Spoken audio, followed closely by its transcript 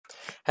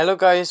Hello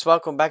guys,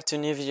 welcome back to a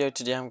new video.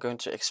 Today I'm going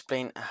to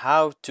explain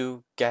how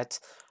to get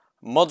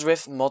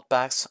modrinth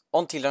Modpacks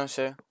on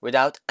TLauncher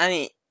without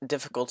any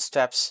difficult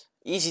steps.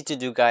 Easy to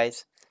do,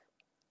 guys.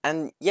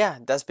 And yeah,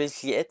 that's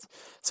basically it.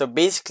 So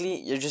basically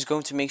you're just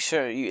going to make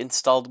sure you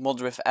install the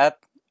modrinth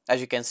app,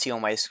 as you can see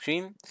on my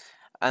screen,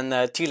 and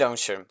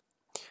TLauncher.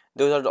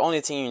 Those are the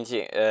only thing you need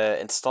to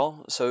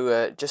install.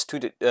 So just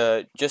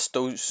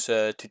those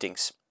two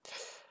things.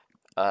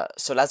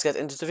 So let's get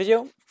into the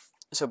video.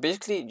 So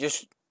basically,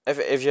 just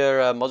if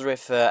your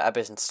modrinth app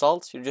is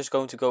installed, you're just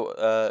going to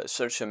go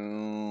search a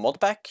mod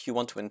pack you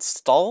want to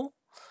install.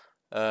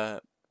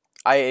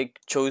 I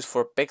chose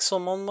for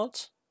Pixelmon mod,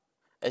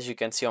 as you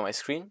can see on my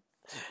screen.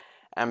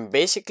 And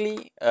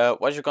basically,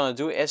 what you're gonna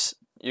do is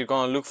you're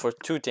gonna look for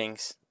two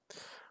things.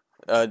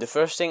 The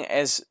first thing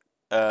is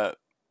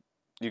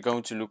you're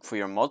going to look for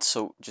your mods.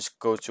 So just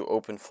go to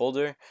open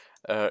folder.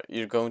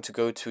 You're going to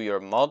go to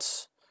your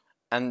mods,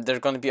 and there's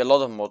going to be a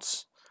lot of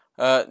mods.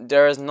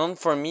 There is none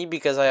for me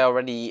because I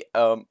already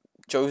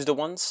chose the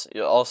ones.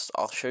 I'll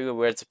show you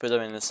where to put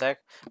them in a sec,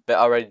 but I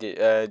already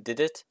did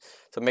it.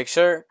 So make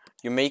sure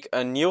you make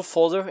a new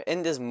folder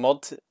in this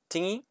mod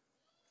thingy,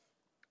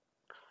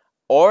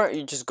 or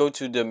you just go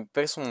to the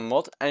Pixelmon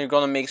mod and you're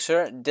gonna make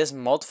sure this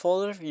mod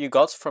folder you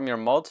got from your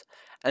mod,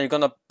 and you're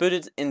gonna put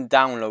it in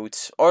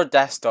downloads or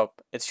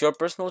desktop. It's your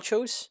personal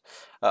choice.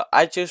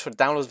 I choose for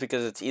downloads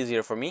because it's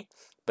easier for me,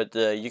 but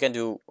you can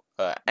do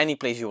any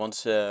place you want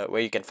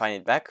where you can find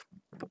it back.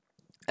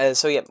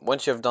 So yeah,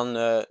 once you have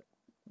done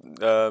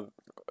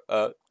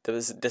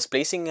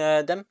displacing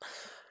them,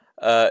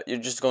 you're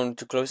just going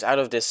to close out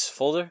of this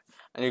folder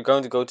and you're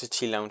going to go to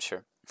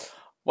TLauncher.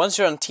 Once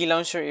you're on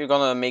TLauncher, you're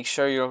gonna make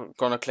sure you're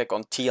gonna click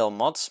on TL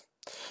mods.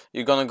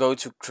 You're gonna go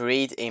to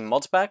create a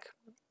mod pack.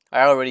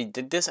 I already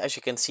did this, as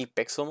you can see,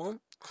 Pixelmon.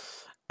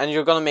 And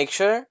you're gonna make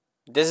sure,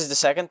 this is the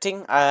second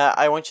thing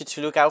I want you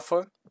to look out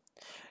for.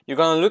 You're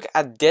gonna look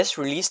at this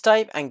release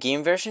type and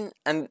game version,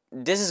 and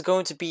this is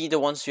going to be the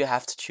ones you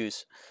have to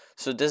choose.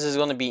 So this is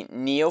gonna be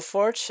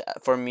NeoForge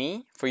for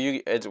me. For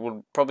you, it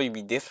will probably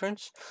be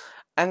different.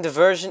 And the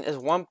version is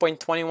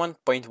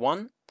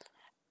 1.21.1.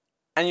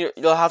 And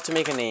you'll have to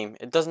make a name.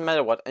 It doesn't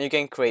matter what, and you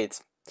can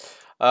create.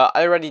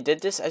 I already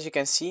did this, as you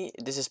can see.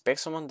 This is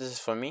Pixelmon. This is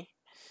for me.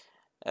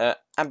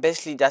 And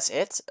basically that's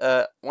it.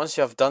 Once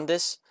you have done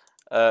this,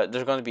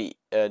 there's going to be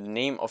the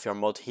name of your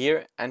mod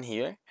here and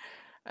here,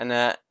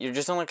 and you're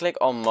just gonna click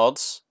on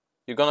mods.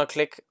 You're gonna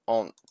click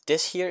on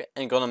this here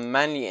and you're gonna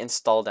manually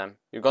install them.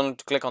 You're going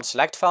to click on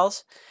select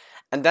files,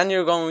 and then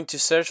you're going to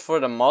search for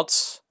the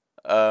mods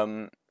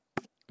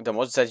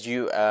that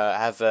you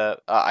have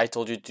I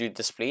told you to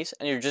display,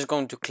 and you're just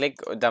going to click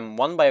them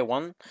one by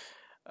one.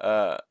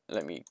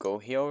 Let me go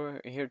here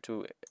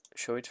to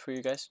show it for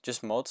you guys.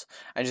 Just mods,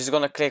 and just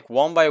gonna click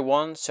one by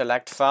one,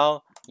 select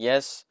file,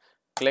 yes,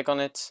 click on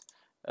it,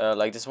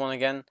 like this one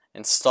again,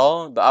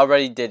 install. But I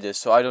already did this,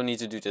 so I don't need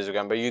to do this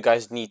again, but you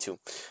guys need to.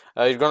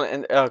 You're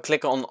gonna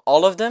click on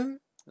all of them,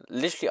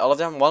 literally all of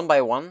them, one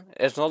by one.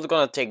 It's not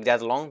gonna take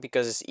that long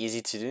because it's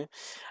easy to do.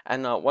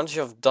 And once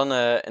you have done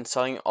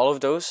installing all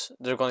of those,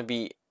 they're gonna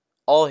be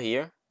all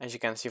here, as you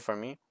can see for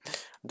me.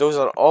 Those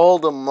are all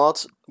the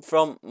mods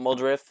from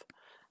modrinth.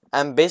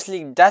 And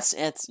basically that's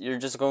it. You're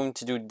just going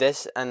to do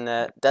this, and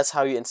that's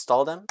how you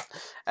install them.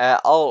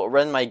 I'll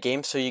run my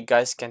game so you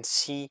guys can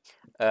see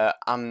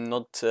I'm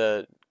not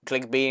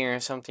clickbaiting or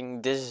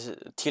something. This is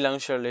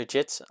TLauncher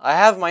legit. I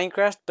have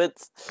Minecraft,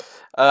 but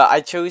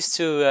I chose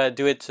to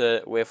do it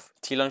with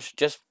TLauncher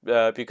just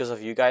because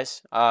of you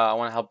guys. I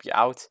want to help you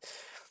out.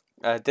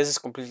 This is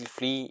completely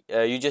free.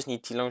 You just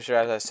need TLauncher,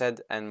 as I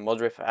said, and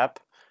modrinth app.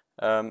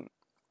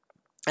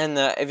 And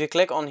if you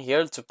click on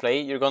here to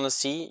play, you're gonna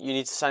see you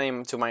need to sign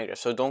in to Minecraft.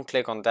 So don't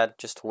click on that.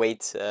 Just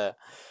wait.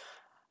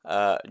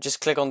 Just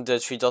click on the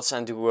three dots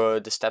and do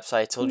the steps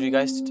I told you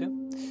guys to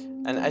do.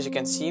 And as you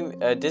can see,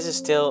 this is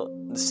still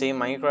the same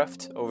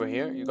Minecraft over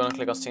here. You're gonna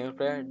click on single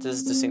player. This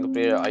is the single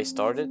player I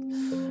started,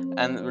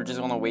 and we're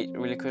just gonna wait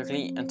really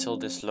quickly until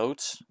this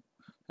loads.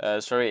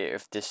 Sorry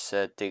if this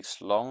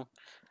takes long,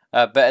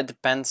 but it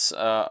depends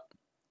how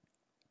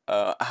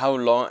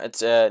long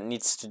it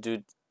needs to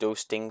do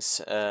those things.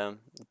 It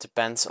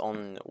depends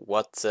on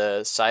what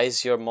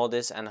size your mod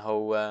is and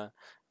how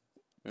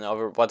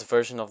what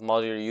version of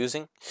mod you're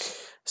using.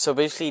 So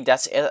basically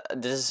that's it.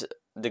 This is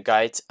the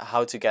guide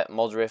how to get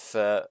modrinth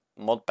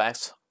mod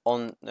packs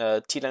on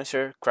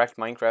TLauncher cracked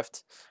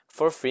Minecraft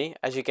for free.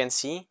 As you can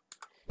see,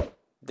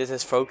 this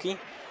is Froki,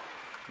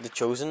 the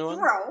chosen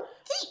one.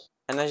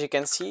 And as you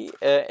can see,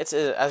 it's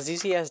as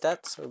easy as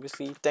that. So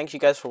obviously, thank you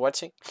guys for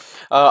watching.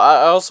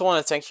 I also want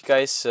to thank you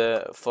guys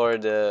for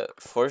the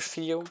Forge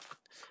video.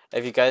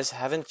 If you guys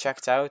haven't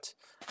checked out,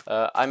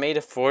 I made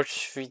a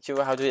Forge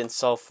video how to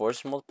install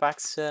Forge mod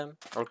packs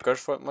or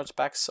Curse mod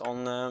packs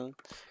on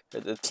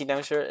the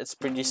TLauncher. It's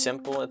pretty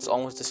simple. It's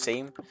almost the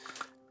same.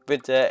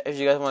 But if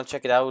you guys want to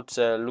check it out,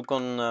 look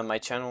on my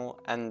channel,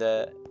 and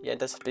yeah,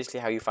 that's basically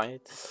how you find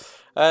it.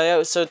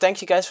 Yeah, so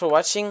thank you guys for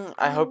watching.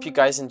 I hope you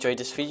guys enjoyed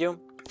this video.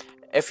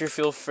 If you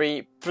feel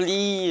free,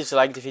 please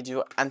like the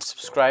video and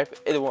subscribe.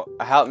 It will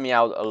help me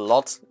out a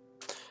lot.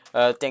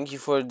 Thank you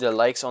for the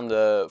likes on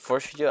the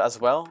first video as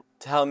well,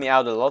 to help me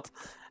out a lot.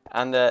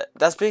 And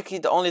that's basically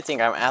the only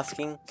thing I'm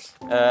asking.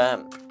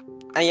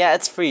 And yeah,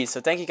 it's free, so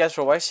thank you guys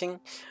for watching.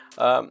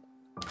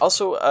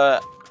 Also,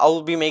 I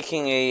will be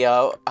making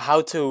a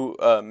how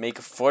to make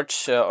a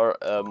Forge or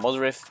a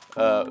modrinth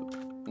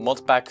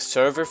Modpack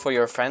server for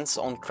your friends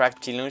on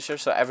cracked TLauncher,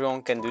 so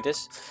everyone can do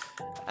this.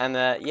 And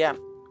yeah,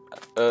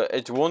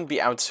 it won't be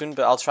out soon,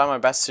 but I'll try my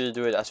best to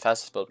do it as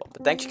fast as possible.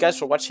 But thank you guys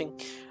for watching.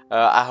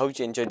 I hope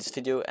you enjoyed this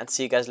video, and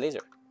see you guys later.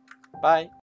 Bye.